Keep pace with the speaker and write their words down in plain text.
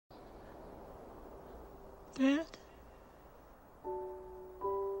Dad?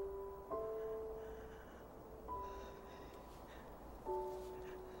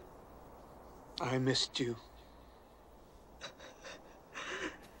 I missed you.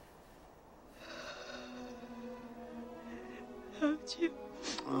 How'd you?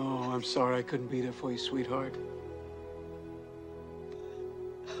 Oh, I'm sorry I couldn't be there for you, sweetheart.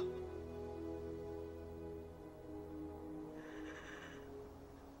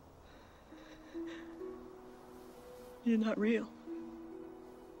 You're not real.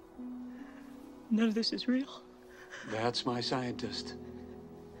 None of this is real. That's my scientist.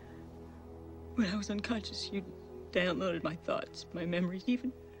 When I was unconscious, you downloaded my thoughts, my memories,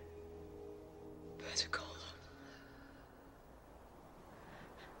 even Pensacola.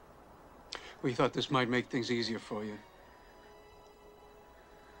 We thought this might make things easier for you.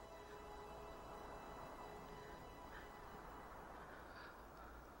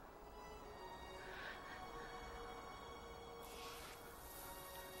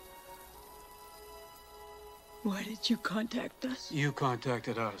 Why did you contact us? You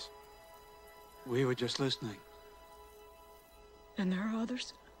contacted us. We were just listening. And there are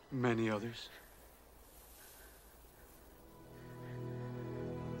others? Many others.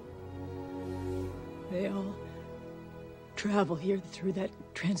 They all travel here through that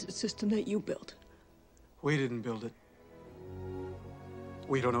transit system that you built. We didn't build it.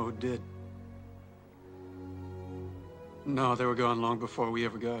 We don't know who did. No, they were gone long before we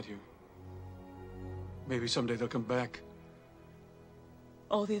ever got here. Maybe someday they'll come back.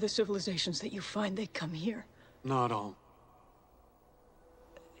 All the other civilizations that you find, they come here. Not all.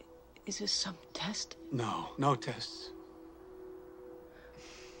 Is this some test? No, no tests.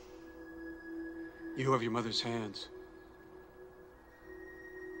 You have your mother's hands.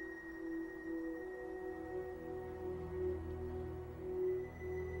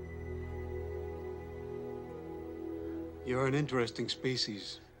 You're an interesting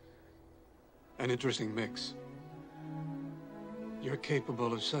species. An interesting mix. You're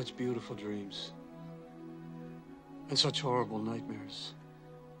capable of such beautiful dreams. And such horrible nightmares.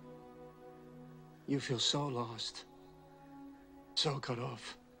 You feel so lost. So cut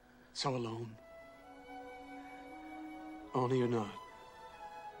off. So alone. Only you're not.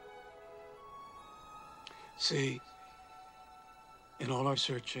 See, in all our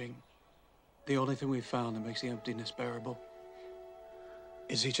searching, the only thing we've found that makes the emptiness bearable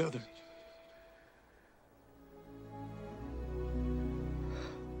is each other.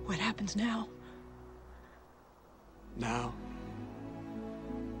 What happens now? Now,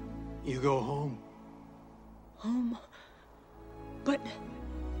 you go home. Home? But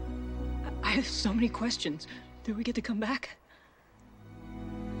I have so many questions. Do we get to come back?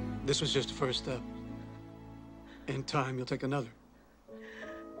 This was just the first step. In time, you'll take another.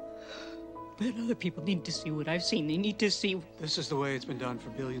 But other people need to see what I've seen. They need to see... This is the way it's been done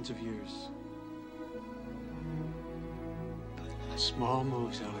for billions of years. Small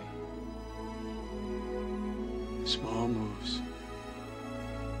moves, Ellie. Small moves.